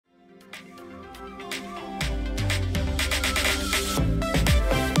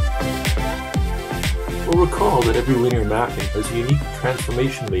We'll recall that every linear mapping has a unique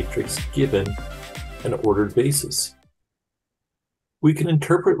transformation matrix given an ordered basis. We can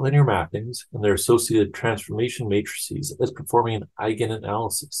interpret linear mappings and their associated transformation matrices as performing an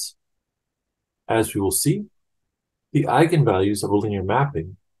eigenanalysis. As we will see, the eigenvalues of a linear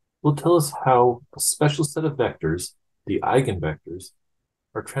mapping will tell us how a special set of vectors, the eigenvectors,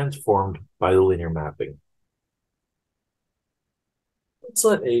 are transformed by the linear mapping. Let's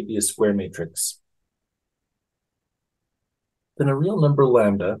let A be a square matrix. Then a real number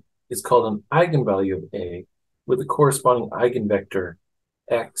lambda is called an eigenvalue of A with a corresponding eigenvector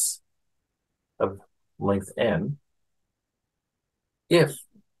x of length n if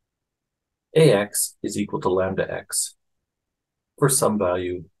ax is equal to lambda x for some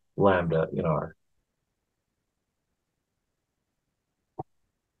value lambda in R.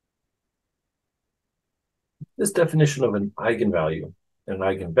 This definition of an eigenvalue and an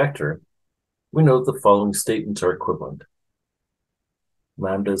eigenvector, we know that the following statements are equivalent.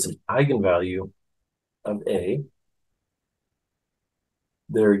 Lambda is an eigenvalue of A.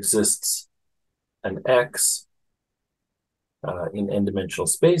 There exists an x in n-dimensional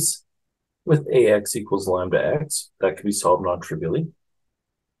space with ax equals lambda x. That can be solved non-trivially.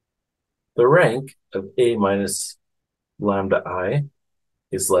 The rank of A minus lambda I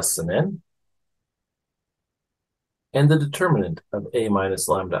is less than n. And the determinant of A minus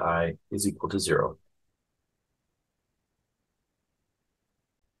lambda I is equal to 0.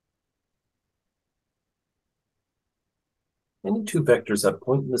 Any two vectors that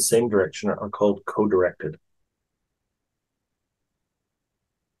point in the same direction are called co-directed.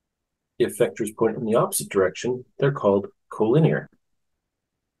 If vectors point in the opposite direction, they're called collinear.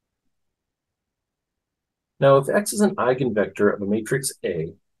 Now, if x is an eigenvector of a matrix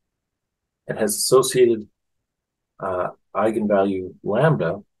A and has associated eigenvalue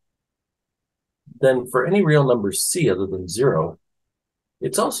lambda, then for any real number c other than 0,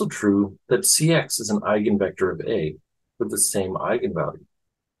 it's also true that cx is an eigenvector of A with the same eigenvalue,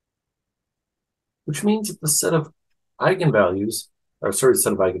 which means that the set of eigenvectors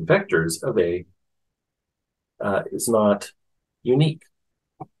of A is not unique,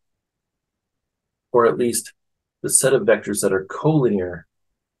 or at least the set of vectors that are collinear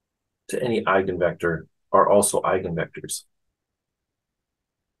to any eigenvector are also eigenvectors.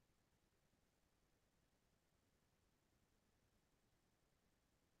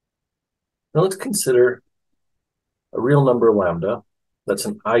 Now let's consider a real number lambda that's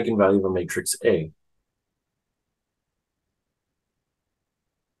an eigenvalue of a matrix A.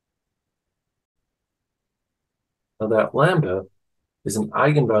 Now that lambda is an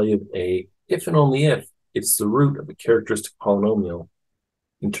eigenvalue of A if and only if it's the root of a characteristic polynomial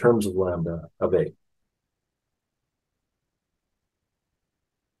in terms of lambda of A.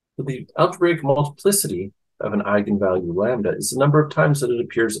 So the algebraic multiplicity of an eigenvalue lambda is the number of times that it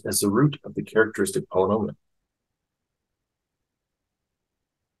appears as the root of the characteristic polynomial.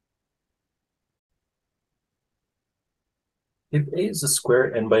 If A is a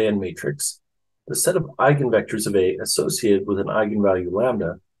square n by n matrix, the set of eigenvectors of A associated with an eigenvalue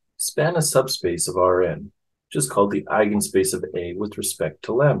lambda span a subspace of Rn, which is called the eigenspace of A with respect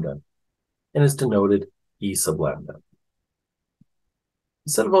to lambda, and is denoted E sub lambda.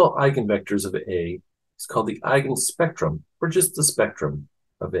 The set of all eigenvectors of A is called the eigenspectrum, or just the spectrum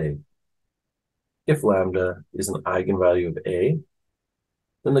of A. If lambda is an eigenvalue of A,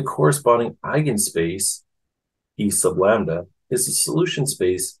 then the corresponding eigenspace, E sub lambda, is the solution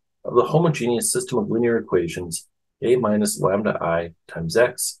space of the homogeneous system of linear equations A minus lambda I times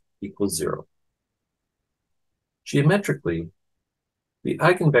x equals 0. Geometrically, the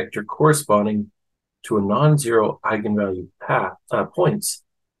eigenvector corresponding to a non-zero eigenvalue path points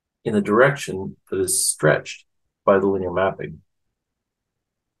in the direction that is stretched by the linear mapping.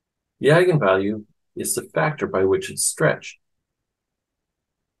 The eigenvalue is the factor by which it's stretched.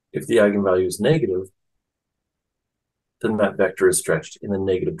 If the eigenvalue is negative, then that vector is stretched in the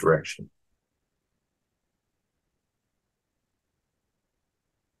negative direction.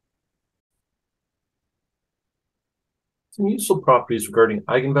 Some useful properties regarding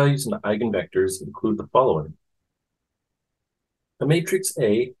eigenvalues and eigenvectors include the following. A matrix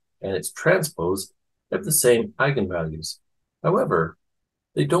A and its transpose have the same eigenvalues. However,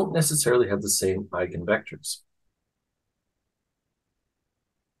 they don't necessarily have the same eigenvectors.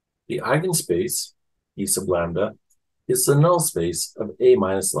 The eigenspace, E sub lambda, is the null space of A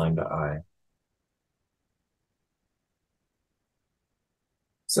minus lambda I.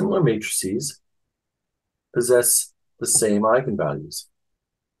 Similar matrices possess the same eigenvalues.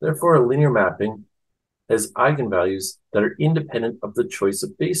 Therefore, a linear mapping has eigenvalues that are independent of the choice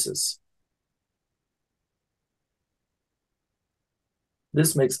of basis.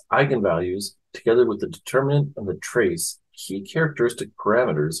 This makes eigenvalues, together with the determinant and the trace, key characteristic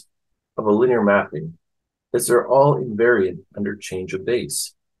parameters of a linear mapping, as they're all invariant under change of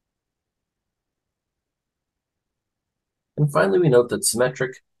base. And finally, we note that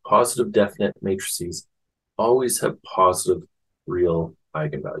symmetric, positive definite matrices always have positive real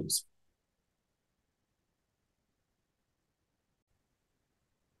eigenvalues.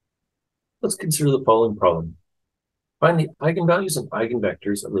 Let's consider the following problem. Find the eigenvalues and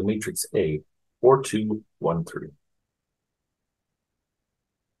eigenvectors of the matrix A, 4, 2, 1, 3.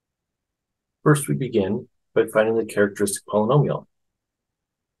 First, we begin by finding the characteristic polynomial.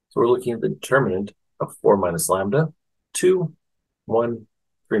 So we're looking at the determinant of 4 minus lambda, 2, 1,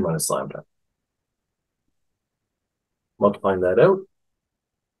 3 minus lambda. Multiplying that out,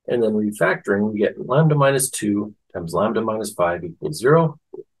 and then refactoring, we get lambda minus 2 times lambda minus 5 equals 0,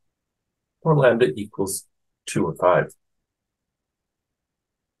 or lambda equals 2 or 5.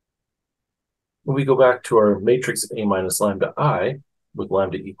 When we go back to our matrix A minus lambda I, with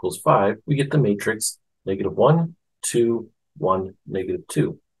lambda equals 5, we get the matrix negative 1, 2, 1, negative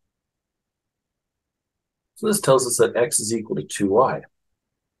 2. So this tells us that x is equal to 2y.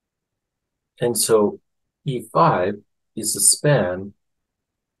 And so E5 is the span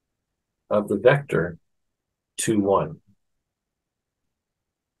of the vector 2, 1.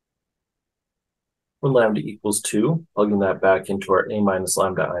 When lambda equals 2, plugging that back into our A minus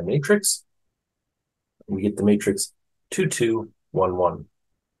lambda I matrix, we get the matrix 2, 2, 1, 1.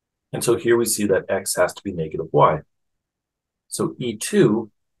 And so here we see that x has to be negative y. So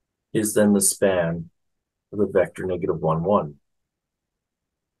E2 is then the span of the vector negative 1, 1.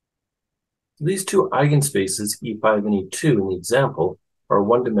 So these two eigenspaces, E5 and E2 in the example, are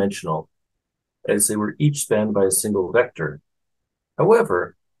one-dimensional, as they were each spanned by a single vector.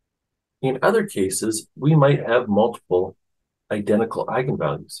 However, in other cases, we might have multiple identical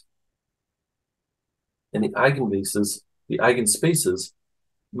eigenvalues. And the eigenspaces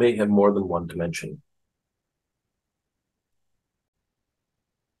may have more than one dimension.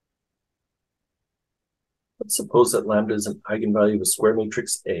 Let's suppose that lambda is an eigenvalue of a square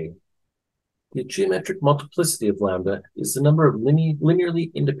matrix A. The geometric multiplicity of lambda is the number of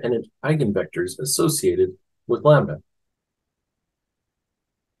linearly independent eigenvectors associated with lambda.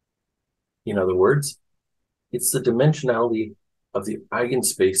 In other words, it's the dimensionality of the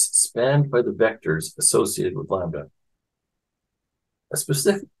eigenspace spanned by the vectors associated with lambda. A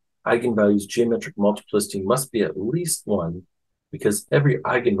specific eigenvalue's geometric multiplicity must be at least 1 because every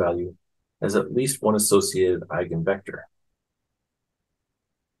eigenvalue has at least one associated eigenvector.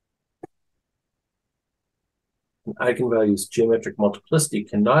 An eigenvalue's geometric multiplicity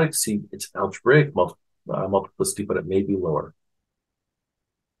cannot exceed its algebraic multiplicity, but it may be lower.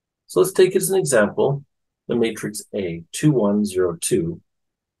 So let's take as an example the matrix A, 2, 1, 0, 2.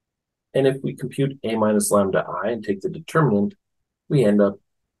 And if we compute A minus lambda I and take the determinant, we end up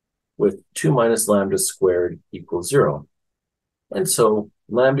with 2 minus lambda squared equals 0. And so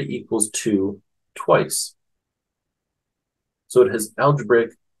lambda equals 2 twice. So it has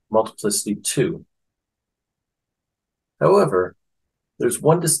algebraic multiplicity 2. However, there's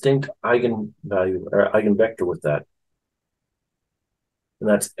one distinct eigenvalue or eigenvector with that, and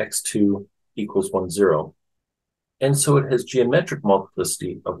that's x2 equals 1, 0. And so it has geometric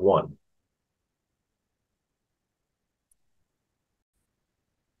multiplicity of 1.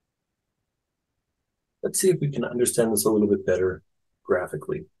 Let's see if we can understand this a little bit better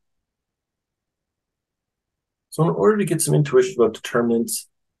graphically. So in order to get some intuition about determinants,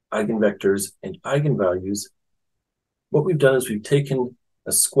 eigenvectors, and eigenvalues, what we've done is we've taken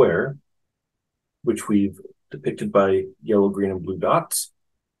a square, which we've depicted by yellow, green, and blue dots,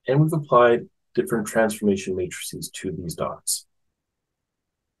 and we've applied different transformation matrices to these dots.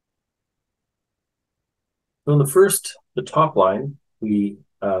 So in the top line, we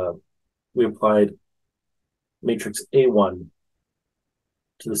applied matrix A1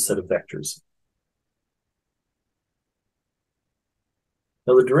 to the set of vectors.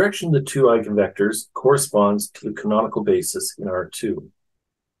 Now the direction of the two eigenvectors corresponds to the canonical basis in R2.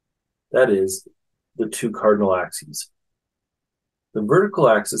 That is, the two cardinal axes. The vertical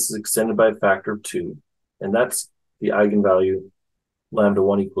axis is extended by a factor of 2, and that's the eigenvalue lambda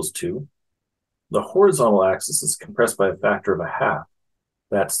 1 equals 2. The horizontal axis is compressed by a factor of a half.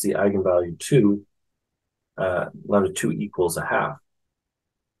 That's the eigenvalue 2, lambda 2 equals a half.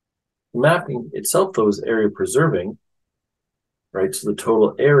 The mapping itself, though, is area preserving, right? So the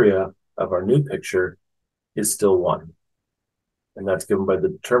total area of our new picture is still 1. And that's given by the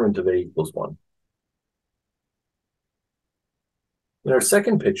determinant of A equals 1. In our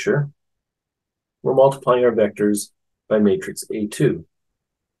second picture, we're multiplying our vectors by matrix A2.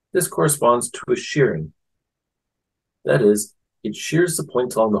 This corresponds to a shearing. That is, it shears the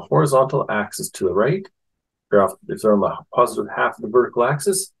points along the horizontal axis to the right, if they're on the positive half of the vertical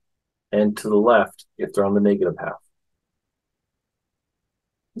axis, and to the left if they're on the negative half.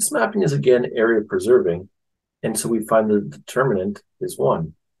 This mapping is again area preserving, and so we find the determinant is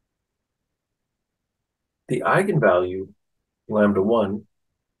 1. The eigenvalue, lambda 1,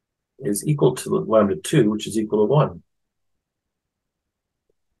 is equal to lambda 2, which is equal to 1.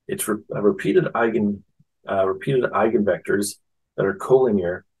 It's repeated eigenvectors that are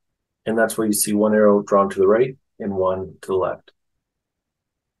collinear, and that's why you see one arrow drawn to the right and one to the left.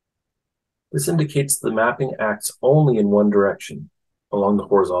 This indicates the mapping acts only in one direction, along the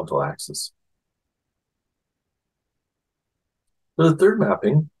horizontal axis. For the third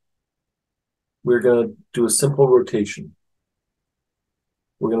mapping, we're going to do a simple rotation.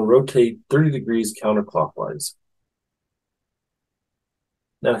 We're going to rotate 30 degrees counterclockwise.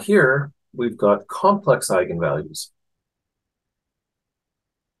 Now here, we've got complex eigenvalues.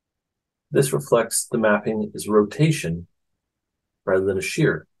 This reflects the mapping is rotation rather than a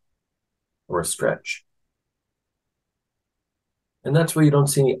shear or a stretch. And that's why you don't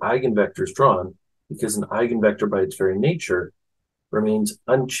see any eigenvectors drawn, because an eigenvector by its very nature remains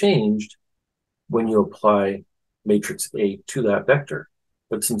unchanged when you apply matrix A to that vector.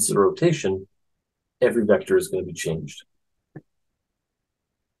 But since it's a rotation, every vector is going to be changed.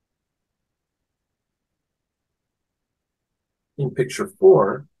 In picture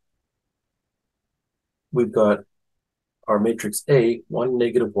 4, we've got our matrix A, 1,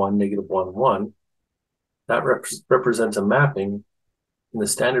 negative 1, negative 1, 1. That represents a mapping in the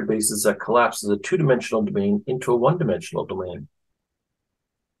standard basis that collapses a two-dimensional domain into a one-dimensional domain.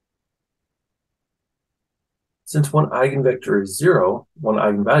 Since one eigenvector is 0, one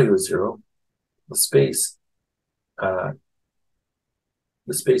eigenvalue is 0, the space in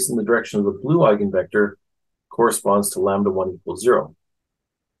the direction of the blue eigenvector corresponds to lambda 1 equals 0.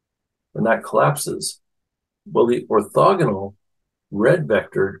 When that collapses, well, the orthogonal red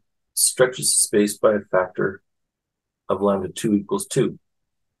vector stretches the space by a factor of lambda 2 equals 2.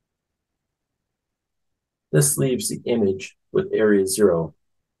 This leaves the image with area 0,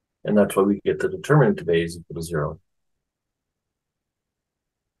 and that's why we get the determinant of A is equal to 0.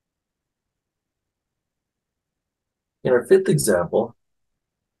 In our fifth example,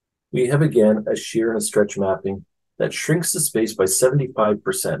 we have again a shear and a stretch mapping that shrinks the space by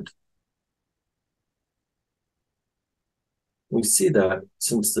 75%. We see that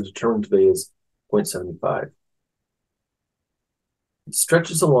since the determinant of A is 0.75. It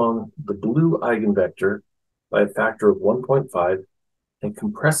stretches along the blue eigenvector by a factor of 1.5 and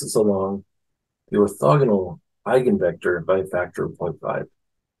compresses along the orthogonal eigenvector by a factor of 0.5.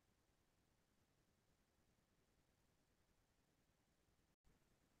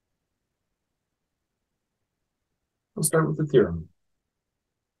 We'll start with the theorem.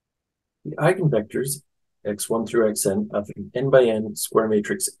 The eigenvectors x1 through xn of an n by n square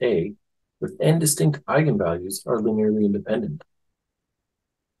matrix A with n distinct eigenvalues are linearly independent.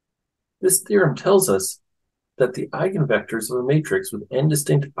 This theorem tells us that the eigenvectors of a matrix with n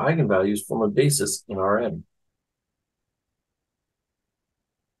distinct eigenvalues form a basis in Rn.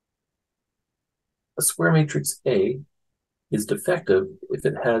 A square matrix A is defective if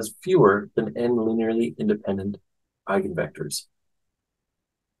it has fewer than n linearly independent eigenvectors.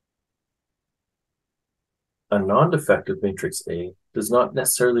 A non-defective matrix A does not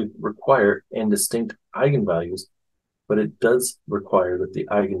necessarily require n distinct eigenvalues, but it does require that the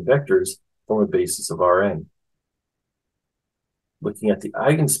eigenvectors form a basis of Rn. Looking at the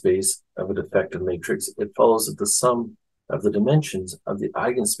eigenspace of a defective matrix, it follows that the sum of the dimensions of the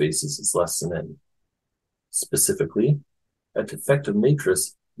eigenspaces is less than n. Specifically, a defective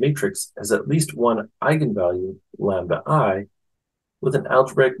matrix has at least one eigenvalue, lambda I, with an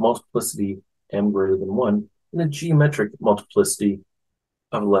algebraic multiplicity m greater than 1 and a geometric multiplicity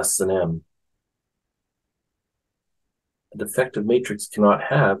of less than m. A defective matrix cannot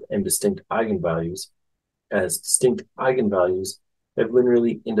have n distinct eigenvalues, as distinct eigenvalues have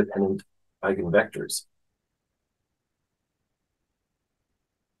linearly independent eigenvectors.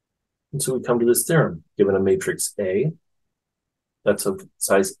 And so we come to this theorem. Given a matrix A that's of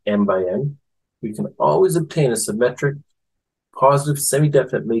size m by n, we can always obtain a symmetric positive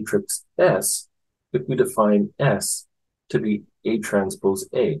semi-definite matrix S if we define S to be A transpose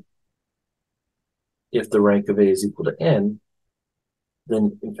A. If the rank of A is equal to n,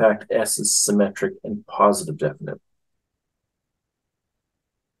 then in fact S is symmetric and positive definite.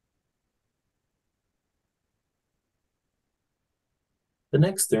 The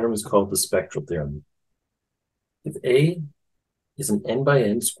next theorem is called the spectral theorem. If A is an n by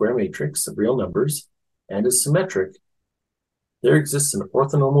n square matrix of real numbers and is symmetric, there exists an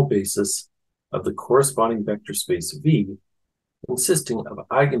orthonormal basis of the corresponding vector space V consisting of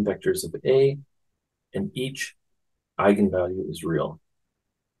eigenvectors of A, and each eigenvalue is real.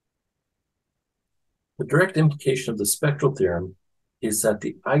 The direct implication of the spectral theorem is that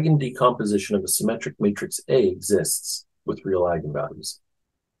the eigendecomposition of a symmetric matrix A exists with real eigenvalues,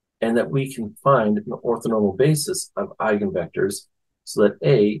 and that we can find an orthonormal basis of eigenvectors so that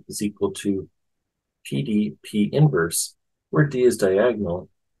A is equal to PD P inverse, where D is diagonal,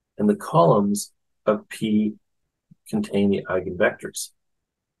 and the columns of P contain the eigenvectors.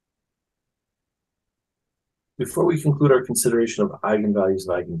 Before we conclude our consideration of eigenvalues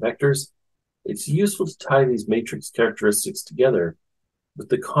and eigenvectors, it's useful to tie these matrix characteristics together with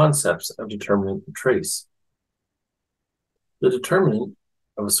the concepts of determinant and trace. The determinant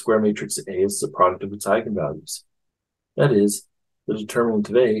of a square matrix A is the product of its eigenvalues. That is, the determinant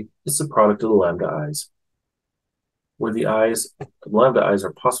of A is the product of the lambda i's, where the lambda i's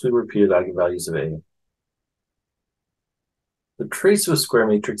are possibly repeated eigenvalues of A. The trace of a square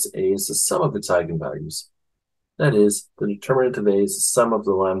matrix A is the sum of its eigenvalues. That is, the determinant of A is the sum of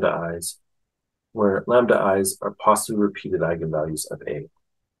the lambda i's, where lambda i's are possibly repeated eigenvalues of A.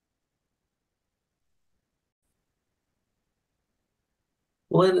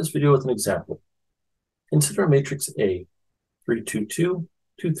 We'll end this video with an example. Consider a matrix A, 3, 2, 2,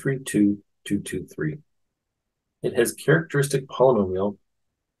 2, 3, 2, 2, 2, 3. It has characteristic polynomial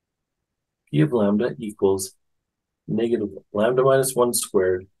P of lambda equals negative lambda minus 1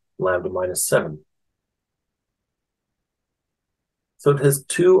 squared, lambda minus 7. So it has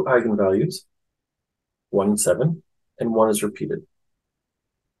two eigenvalues, 1 and 7, and 1 is repeated.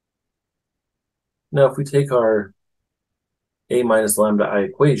 Now, if we take our A minus lambda I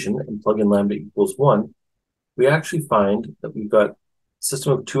equation and plug in lambda equals 1, we actually find that we've got a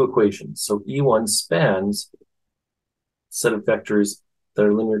system of two equations. So E1 spans a set of vectors that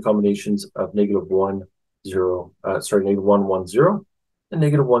are linear combinations of negative 1, 0, negative 1, 1, 0, and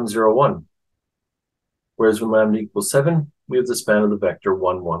negative 1, 0, 1. Whereas when lambda equals 7, we have the span of the vector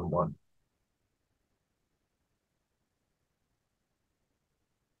 1, 1, 1.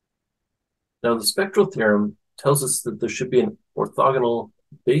 Now, the spectral theorem tells us that there should be an orthogonal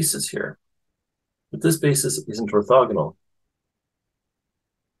basis here, but this basis isn't orthogonal.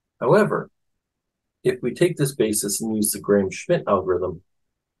 However, if we take this basis and use the Graham-Schmidt algorithm,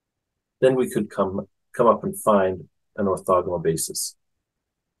 then we could come up and find an orthogonal basis.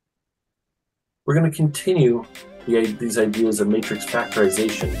 We're going to continue these ideas of matrix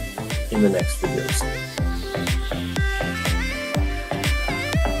factorization in the next videos.